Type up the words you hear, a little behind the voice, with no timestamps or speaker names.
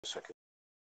a second.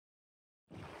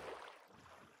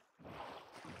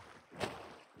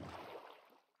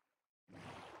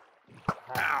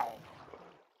 Ow!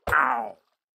 Ow!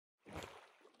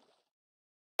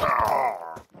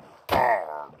 Ow!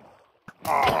 Ow!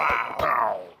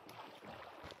 Ow!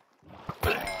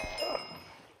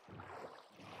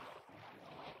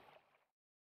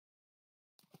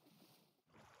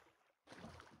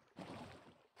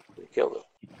 We killed him.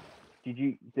 Did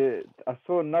you? I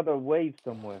saw another wave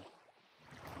somewhere.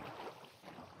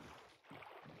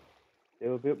 They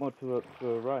were a bit more to the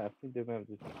right. I think they may have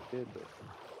disappeared there.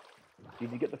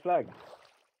 Did you get the flag?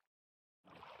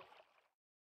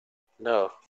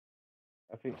 No.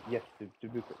 I think yes.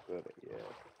 Zabooka got it.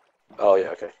 Yeah. Oh yeah.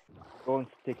 Okay. Go and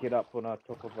stick it up on our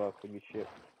top of our thingy ship.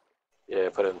 Yeah,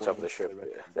 put it on top of the ship.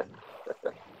 Yeah.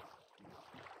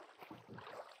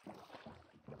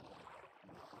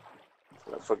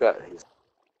 I forgot. He's.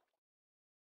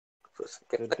 So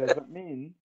does that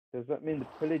mean the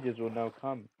pillagers will now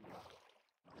come?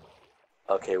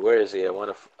 Okay, where is he? I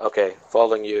want to. Okay,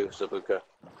 following you, Zabooka.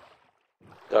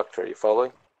 Doctor, are you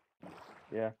following?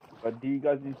 Yeah. But do you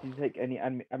guys need to take any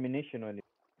ammunition or anything?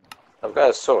 I've got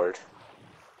a sword.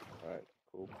 Alright,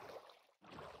 cool.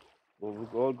 Well,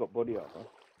 we've all got body armor.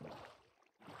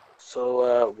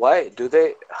 So, why do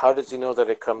they? How does he know that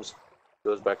it goes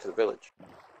back to the village?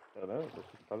 I don't know. Let's just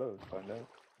follow. Find out.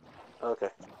 Okay.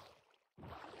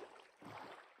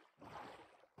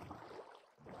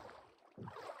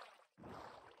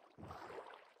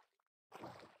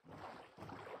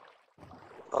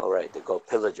 All right, they go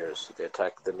pillagers. They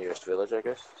attack the nearest village, I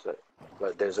guess. So,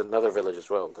 but there's another village as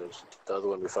well. There's the other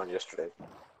one we found yesterday.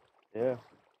 Yeah.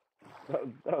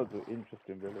 That was an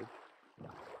interesting village.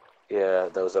 Yeah,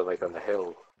 that was like on the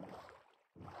hill.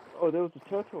 Oh, there was a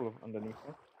turtle underneath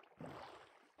us.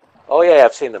 Oh yeah,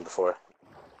 I've seen them before.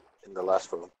 In the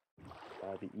last room.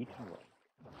 The eaten one.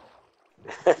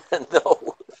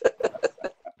 No.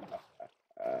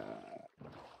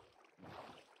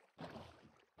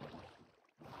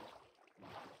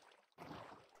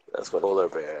 That's what polar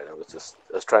bear. And I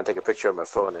was trying to take a picture on my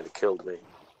phone and it killed me.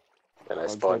 And I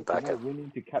spawned back at. We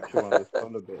need to capture one of those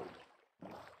polar bears.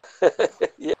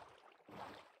 Yeah.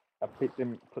 I put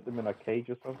them in a cage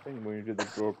or something. When we do the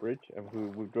drawbridge, and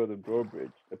we draw the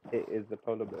drawbridge, the pit is the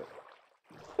polar bear.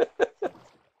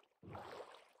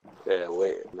 Yeah,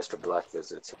 wait. Mr. Black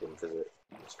visits. He can visit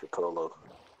Mr. Polo.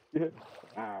 Yeah.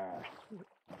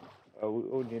 Oh, we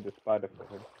all need a spider for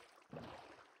him.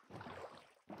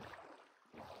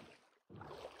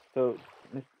 So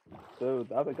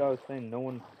the other guy was saying no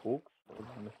one talks to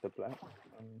Mr. Black.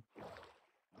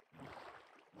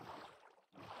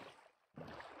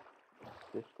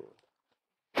 Discord.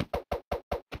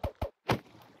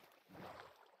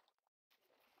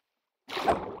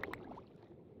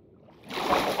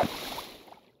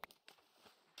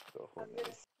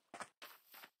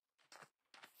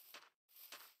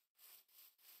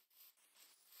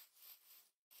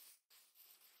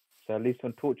 So at least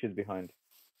some torches behind.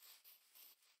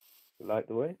 To light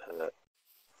the way?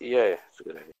 Yeah, it's a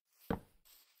good idea.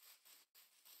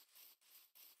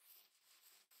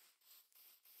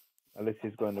 Unless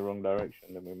he's going the wrong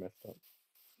direction, then we messed up.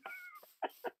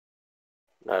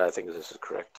 No, I think this is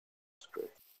correct. It's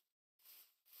great.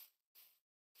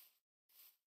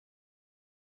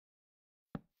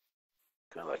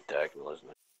 Kind of like diagonal, isn't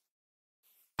it?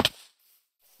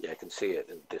 Yeah, I can see it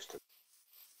in the distance.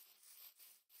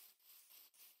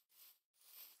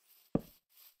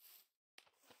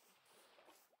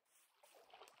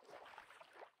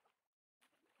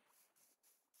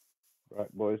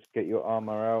 Right, boys, get your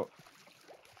armor out.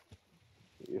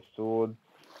 Get your swords.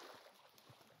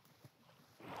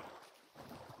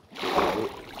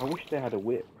 I wish they had a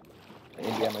whip.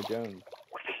 Indiana Jones.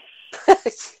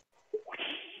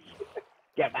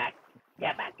 Get back,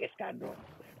 you scoundrel.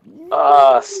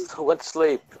 Went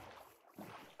sleep.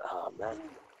 Oh, man.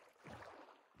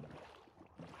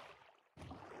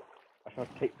 I shall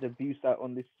take the abuse out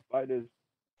on these spiders.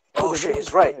 Oh, shit,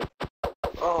 he's right.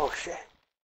 Oh, shit.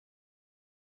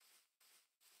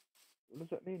 What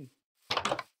does that mean?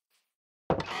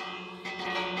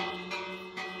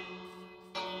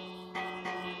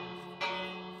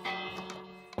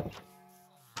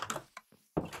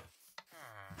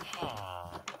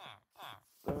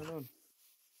 What's going on?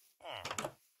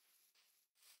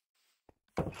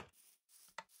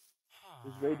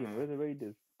 Who's raiding? Where are the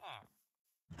raiders?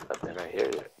 Nothing right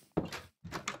here yet.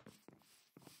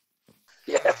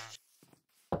 Yeah.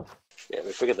 Yeah,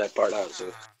 we figured that part out, so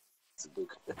it's a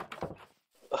book.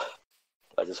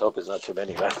 I just hope it's not too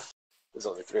many, man. There's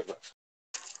only 3 of us.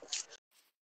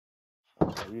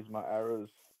 I'll use my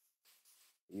arrows.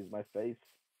 Use my face.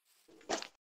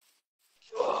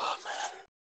 Oh man.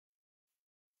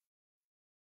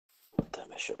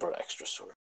 Damn, I should have brought extra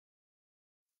sword.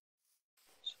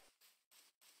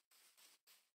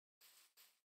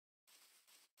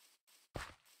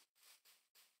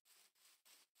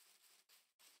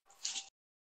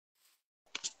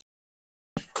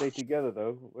 Stay together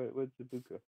though. Where's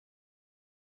Zabooka?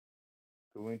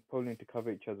 So we probably need to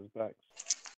cover each other's backs.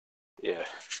 Yeah.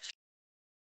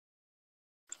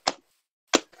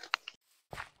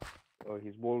 Oh,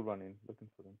 he's wall running, looking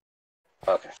for them.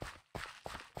 Okay.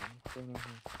 What's going on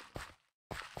here?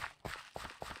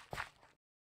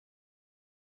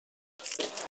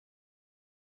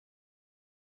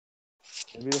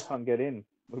 Maybe they can't get in.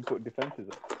 We'll put defenses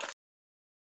up.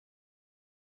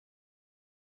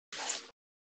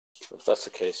 If that's the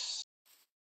case.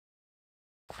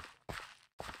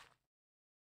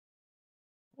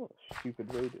 Oh,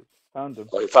 stupid raiders. Found him.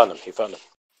 Oh, he found him. He found him.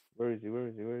 Where is he? Where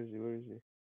is he? Where is he? Where is he?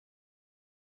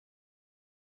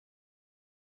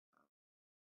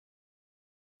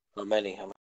 How many? How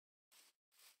many?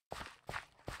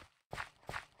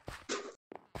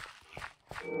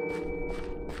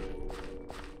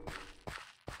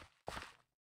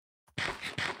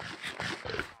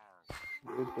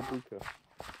 Where's Zabooka?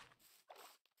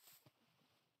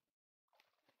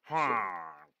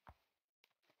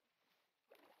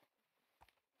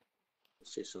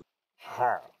 Let's see some.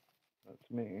 That's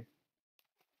me.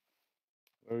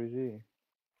 Where is he?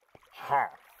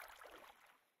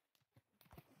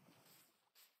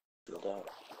 Build out.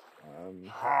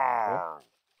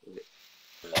 What?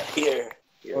 Here.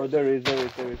 Oh, there is. I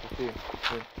see him. I see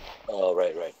him. Oh,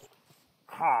 right.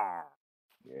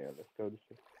 Yeah, let's go to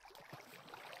see.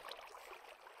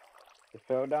 They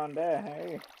fell down there,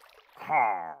 hey?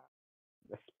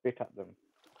 Let's spit at them.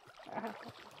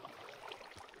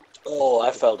 Oh,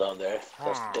 I fell down there.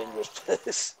 That's a dangerous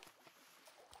place.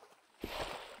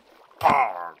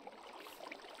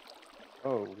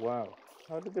 Oh, wow.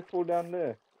 How did they fall down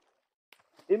there?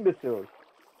 Imbeciles.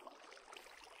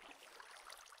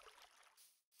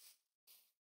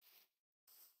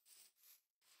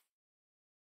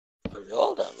 Are they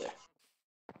all down there?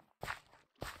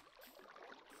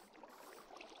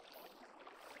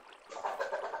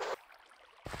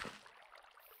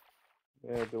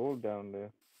 Yeah, they're all down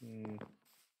there.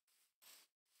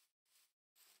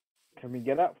 Can we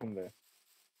get out from there?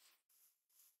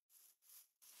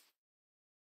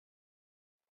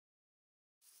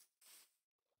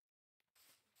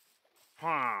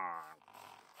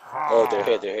 Oh, they're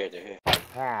here.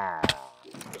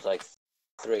 There's like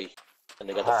 3. And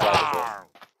they got the flag as well.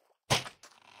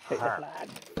 Take the flag.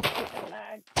 Take the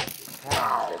flag.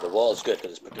 Yeah, the wall's good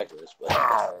because it's protecting us, but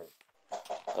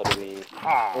how do we...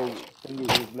 Oh, you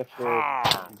left the...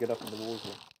 Get up on the walls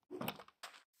here.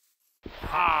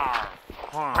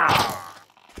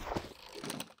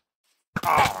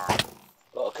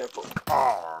 Oh, careful.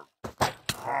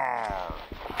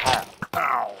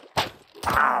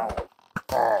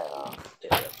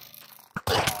 Yeah.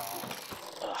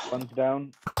 One's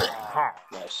down.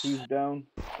 Nice. Two's down.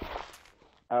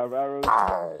 Our arrows.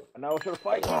 And now we're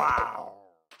fighting.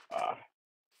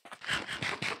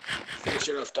 Finish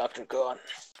it off, Doctor. Go on.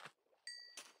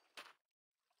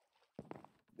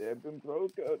 They've been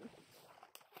broken.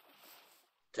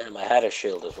 Damn, I had a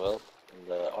shield as well in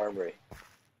the armory.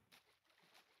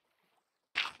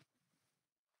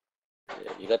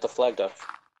 Yeah, you got the flag, Doc.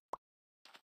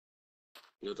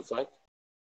 You got the flag?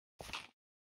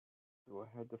 Do I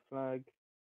have the flag?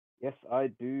 Yes, I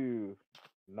do.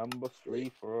 Number 3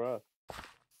 for us.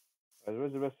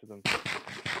 Where's the rest of them?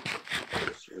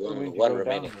 There's one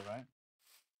remaining. There, right?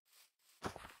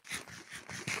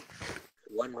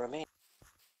 One remaining.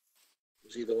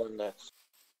 Is he the one that's...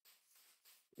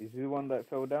 Is he the one that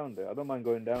fell down there? I don't mind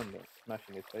going down there,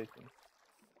 smashing his face in.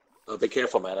 Oh, be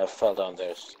careful, man. I fell down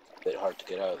there. It's a bit hard to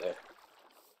get out of there.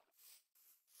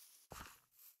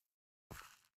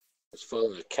 I was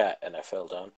following a cat and I fell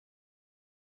down.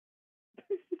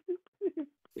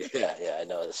 Yeah, I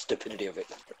know the stupidity of it.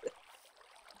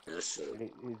 Yes,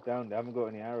 He's down there. I haven't got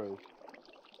any arrows.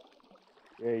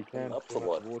 Yeah, he can. Up for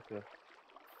what? Water.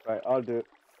 Right, I'll do it.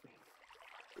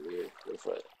 Yeah, go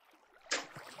for it.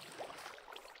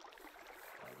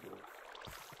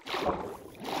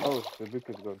 Oh, the book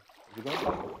is gone. Is he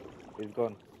gone? He's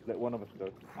gone. Let one of us go.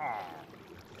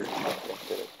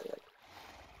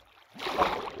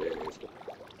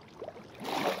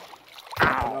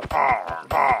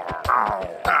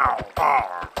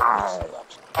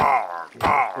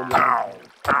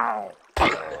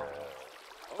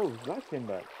 Oh, that came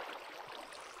back.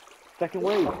 Second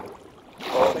wave.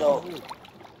 Oh no. Wave.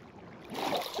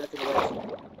 second wave.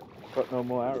 Got no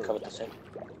more They arrows. come at the same.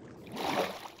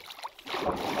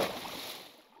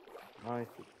 Nice.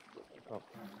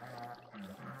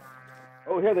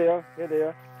 Oh, here they are. Here they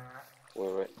are.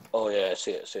 Where? Oh yeah, I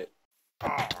see it. I see it.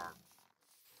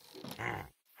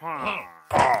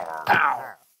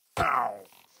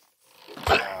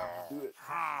 Do it.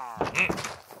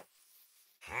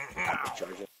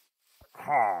 Charging.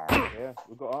 Yeah,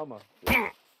 we've got armor.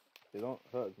 They don't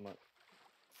hurt as much.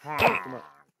 Come on.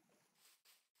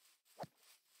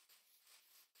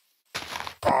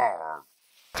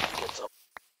 Get some.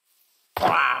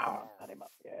 Cut him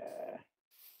up. Yeah.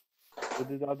 Where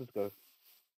did the others go?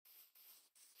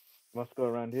 Must go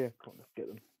around here. Come on, let's get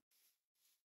them.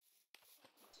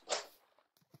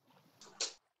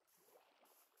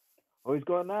 Oh, he's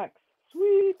got an axe.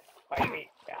 Sweet. Fight me.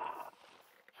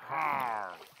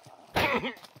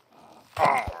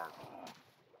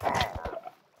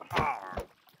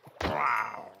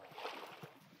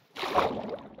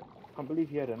 Can't believe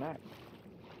he had an axe.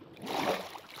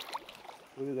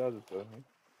 Where did the others go? Huh?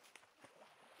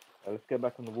 Let's get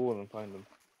back on the wall and find them.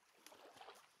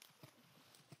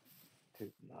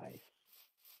 Dude, nice.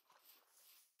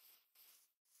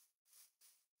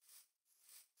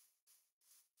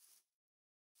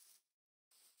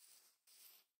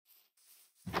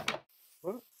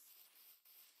 What?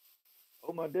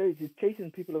 Oh my days, he's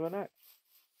chasing people with an axe.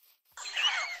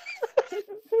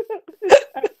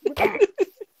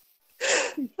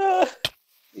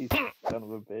 He's son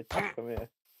of a bitch. Come here.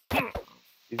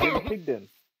 He's in the pig den.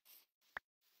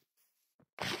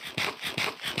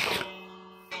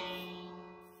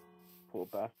 Poor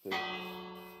bastard.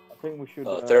 I think we should.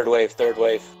 Third wave. Third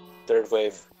wave. Third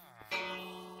wave. I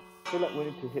feel like we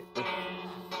need to hit this.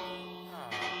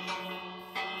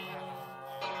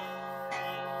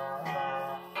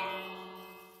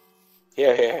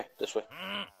 Here. This way.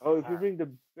 Oh, if you ring the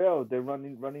bell, they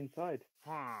run inside.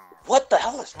 What the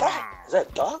hell is that? Is that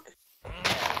a dog?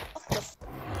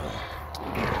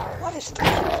 What is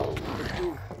that?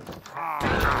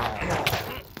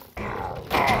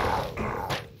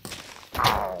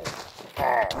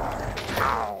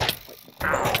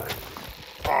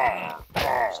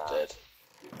 It's dead.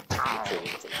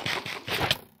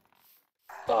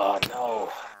 Oh no.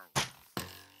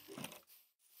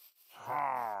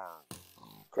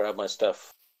 Grab my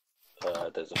stuff.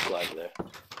 There's a flag there.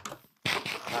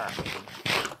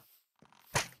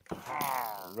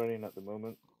 I'm running at the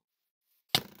moment.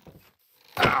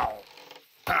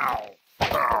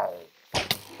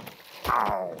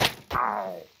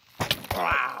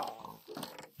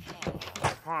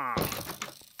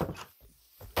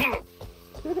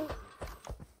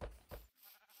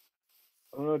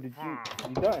 Oh no, did you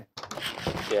die?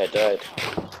 Yeah, I died.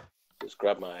 Just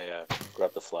grab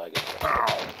grab the flag.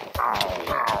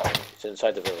 It's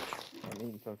inside the village. I'm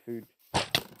eating some food.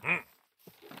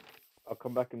 I'll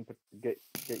come back and get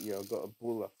you. I've got a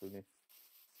bull after me.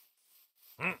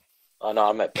 Oh no,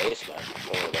 I'm at base, man.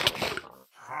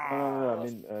 No, I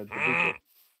mean Zabooka.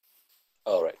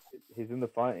 Oh right. He's in the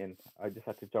fighting. I just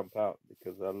had to jump out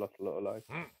because I lost a lot of life.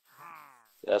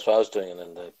 That's what I was doing, and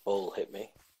then the bull hit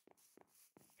me.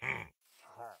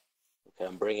 Okay,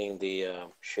 I'm bringing the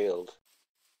shield.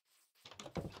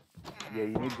 Yeah,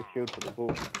 you need the shield for the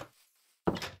bull.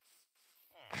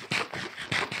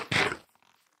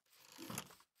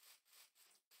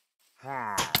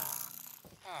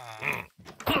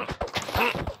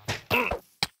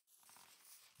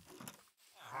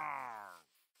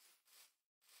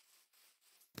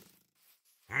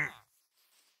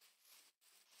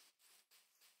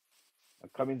 I'm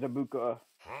coming, Zabooka.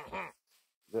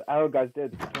 The arrow guy's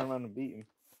dead. Turn around and beat him.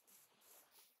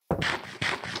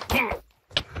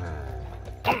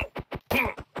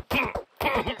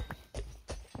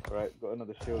 Right, got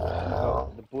another shield.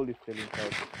 Oh, the bull is still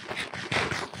inside.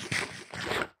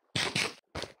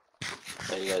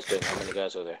 What are you guys doing? How many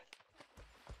guys are there?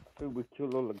 I think we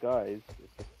killed all the guys.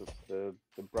 It's just the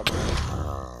brother.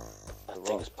 That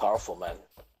thing is powerful, man.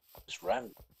 Just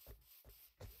ran.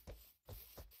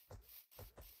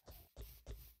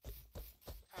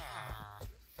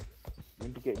 We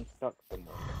need to get him stuck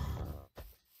somewhere.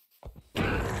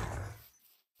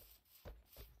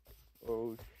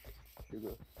 Oh,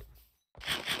 sugar.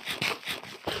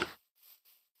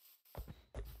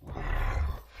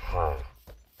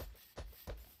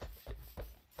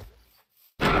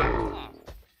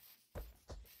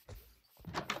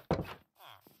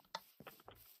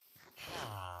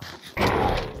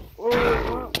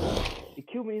 Oh, he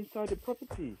killed me inside the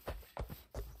property.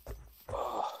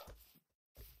 Oh.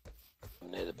 I'm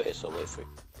near the base. I'll wait for you.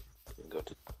 You can go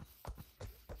to.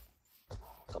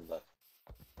 Come back.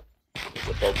 There's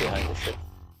a boat behind the ship.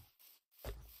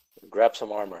 Grab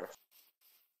some armor.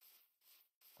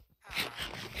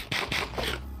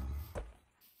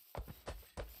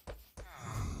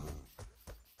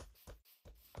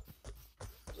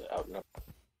 Is it outnumbered?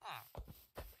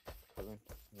 Coming.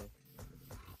 Yeah.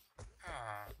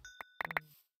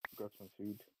 Got some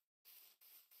food.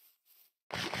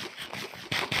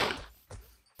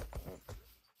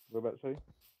 What about say?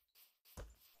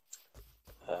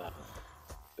 Behind.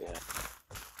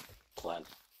 Plant.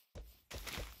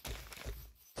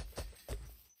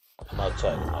 I'm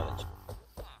outside. I'm not inside.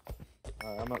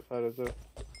 Alright, I'm outside as well.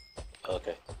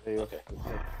 Okay. There you go. Okay.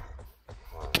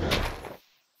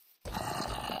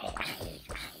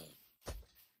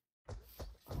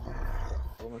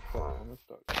 Almost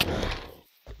stuck.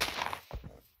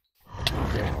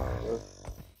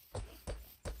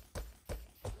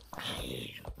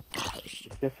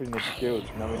 It's definitely the skills.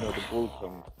 Now we know the bull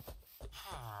comes.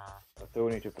 I still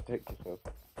need to protect yourself.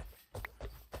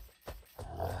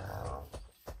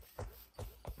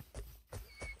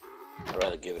 I'd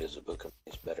rather give it as a book.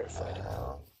 It's better at fighting.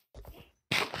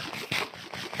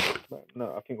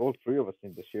 No, I think all three of us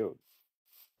need the shield.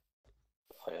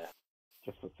 Oh yeah.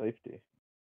 Just for safety.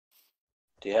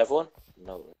 Do you have one?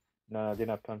 No. No, I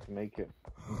didn't have time to make it.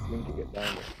 I'm going to get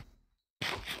down there.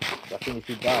 I think if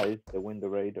he dies, they win the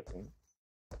raid, I think.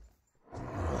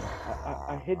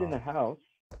 I hid in a house,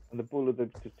 and the bull to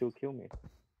still kill me.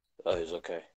 Oh, he's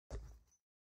okay.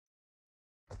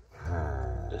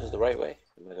 This is the right way?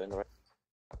 Am I going the right?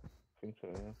 I think so,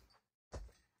 yeah.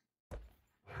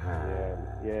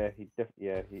 Yeah,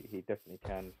 he definitely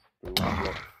can do one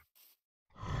block.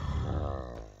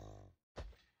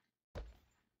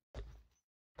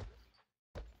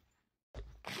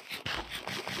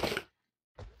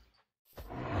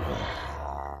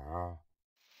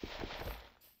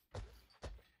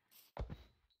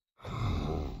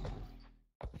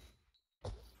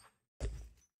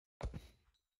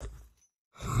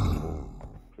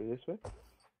 Through this way?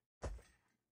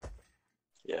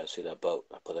 Yeah, I see that boat.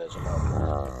 I put it as a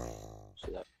marker.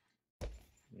 See that?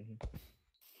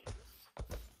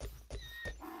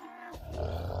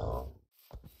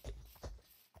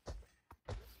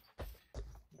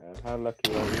 And how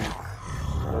lucky are we?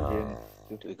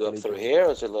 Do we go up through here,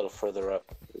 or is it a little further up?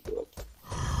 We go up.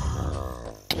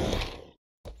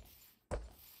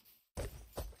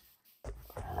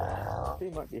 I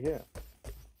think it might be here.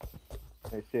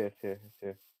 It's here. Here,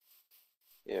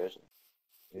 isn't it?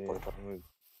 Yeah,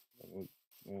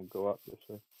 we'll go up this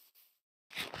way.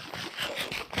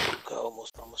 Go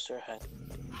almost there. Hang.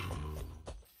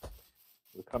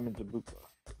 We're coming to Zabooka.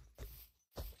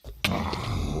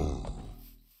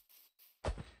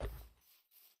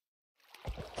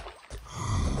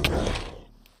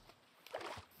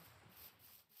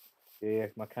 Yeah,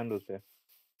 my candle's there.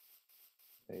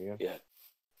 There you go. Yeah.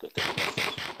 Good thing.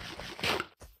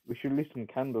 We should leave some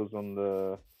candles on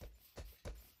the...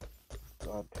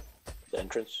 God. The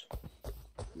entrance?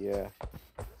 Yeah.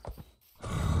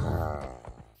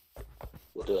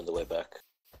 We'll do it on the way back.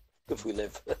 If we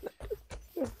live.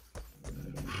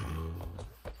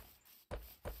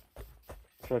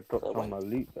 Should I drop some of my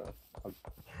loot though? At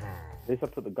least I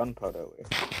put the gunpowder away.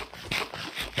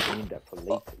 I need that for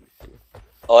later, you see.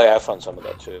 Oh yeah, I found some of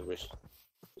that too.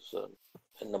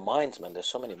 In the mines, man, there's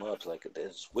so many mobs. Like,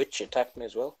 there's witch attacked me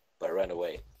as well, but I ran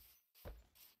away.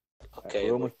 Okay,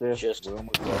 we're almost there. We're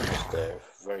almost there.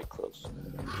 Very close.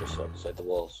 Just outside the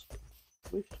walls.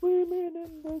 We're swimming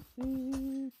in the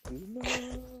sea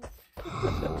tonight.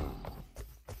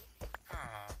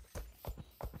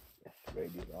 Yes,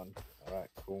 radio's on.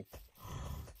 Alright, cool.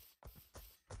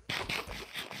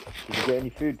 Did you get any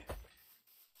food?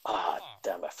 Ah,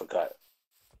 damn, I forgot.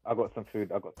 I got some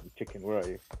food. I got some chicken. Where are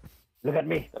you? Look at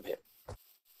me. I'm here.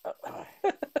 Alright,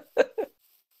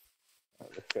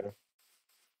 let's go.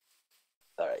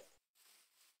 Alright.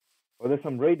 Well, there's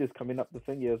some raiders coming up the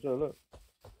thingy as well. Look.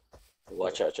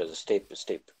 Watch out, there's a steep.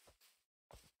 Yeah.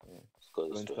 Let's go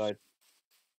this way. Inside.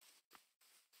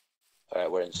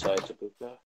 Alright, we're inside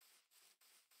Zabooka.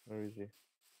 Where is he?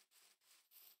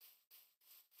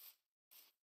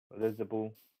 Oh, there's the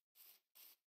bull.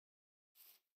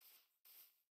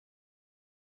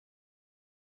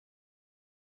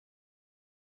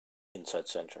 Inside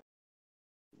center.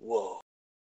 Whoa.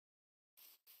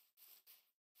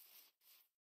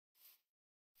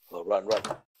 Oh, run.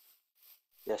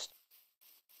 Yes.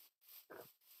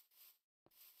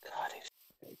 God, he's...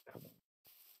 Hey,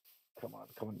 come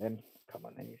on then. Come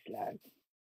on then, you slag.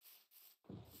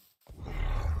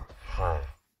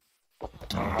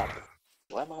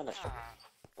 Why am I on a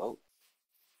boat?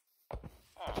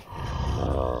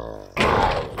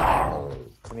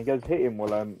 Can you guys hit him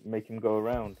while I make him go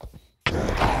around? He's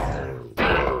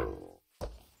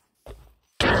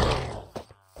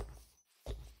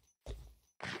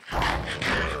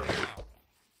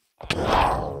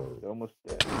almost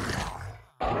dead.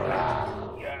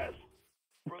 Yes!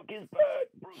 Broke his back!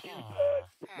 Broke his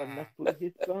back! My neck with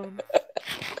his bum.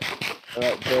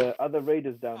 Alright, the other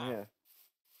raiders down here.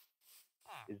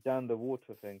 Is down the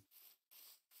water thing.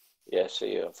 Yeah, I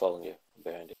see you. I'm following you. I'm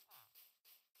behind you.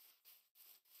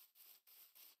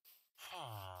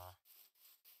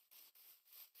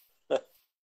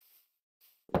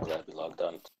 I'm glad we logged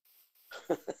on.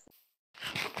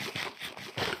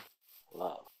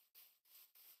 Wow.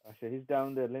 Actually, he's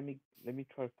down there. Let me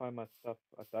try to find my stuff.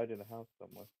 I died in a house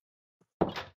somewhere.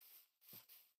 I'm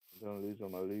gonna lose all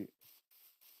my loot.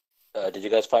 Did you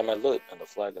guys find my loot and the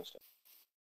flag and stuff?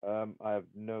 I have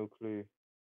no clue.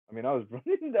 I mean, I was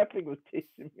running. That thing was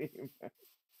chasing me, man.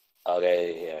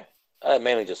 Okay, yeah.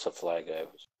 Mainly just a flag.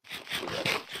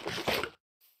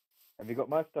 Have you got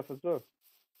my stuff as well?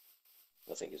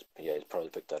 I think he's probably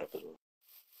picked that up as well.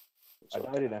 I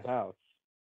died in a house.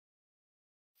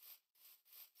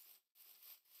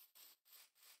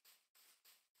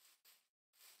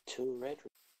 Two red.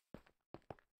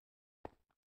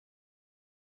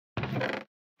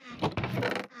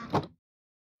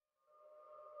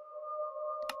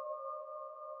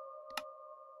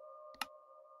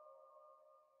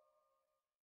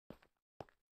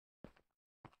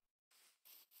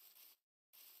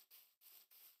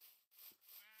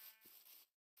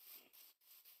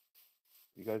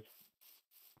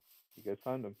 You guys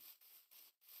found them?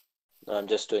 No, I'm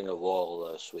just doing a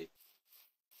wall sweep.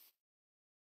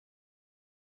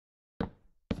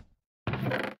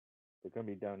 They're gonna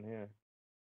be down here.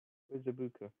 Where's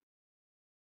Zabooka?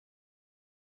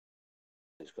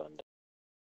 He's gone.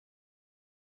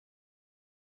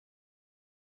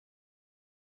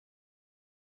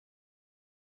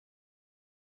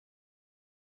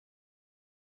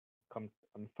 I'm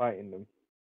fighting them.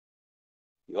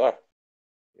 You are?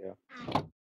 Yeah.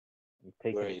 I'm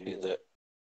taking Where are it you? to them.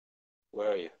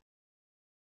 Where are you?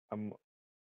 I'm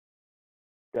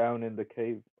down in the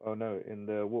cave. Oh no, in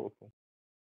the waterfall.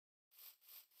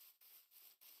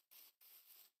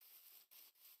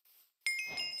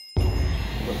 Got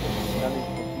the challenge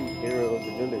complete hero of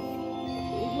the village.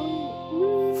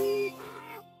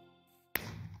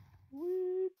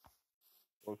 Whee!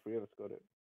 All three of us got it.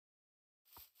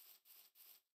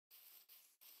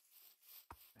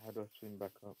 How do I swim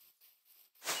back up?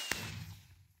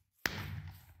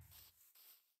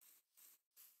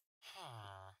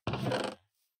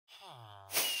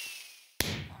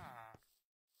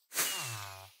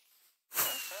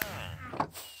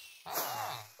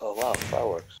 Oh wow,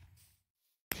 fireworks.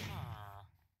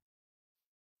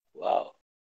 Wow.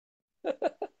 How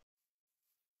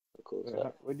cool is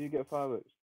that? Where do you get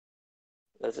fireworks?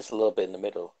 There's just a little bit in the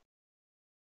middle.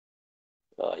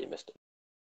 Oh, you missed it.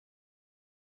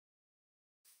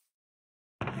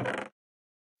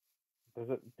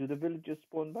 Do the villagers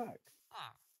spawn back?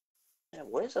 Yeah,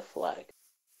 where's the flag?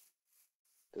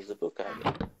 Does the book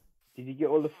have it? Did you get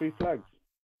all the free flags?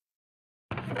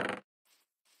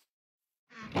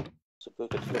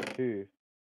 Zabooka He's got two.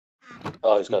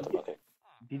 Oh, he's got them. Okay.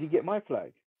 Did you get my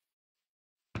flag?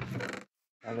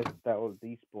 Unless that will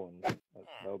despawn.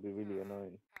 That'll be really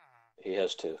annoying. He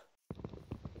has two.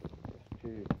 There's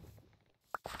two.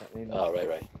 That means... Oh,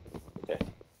 right. Okay.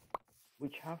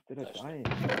 Which house did I Nice. die in?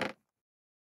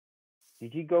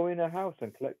 Did you go in a house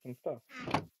and collect some stuff?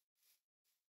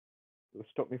 It'll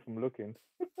stop me from looking.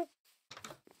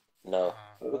 No,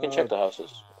 we can check the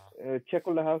houses. Check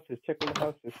all the houses. Check all the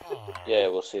houses. Yeah,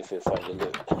 we'll see if we find the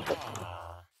loot.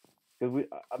 Because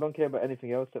I don't care about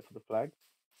anything else except for the flag.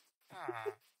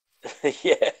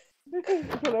 Yeah.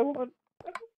 That's what I want.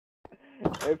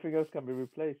 Everything else can be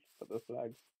replaced but the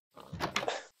flag.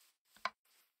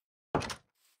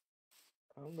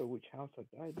 I don't know which house I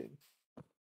died in.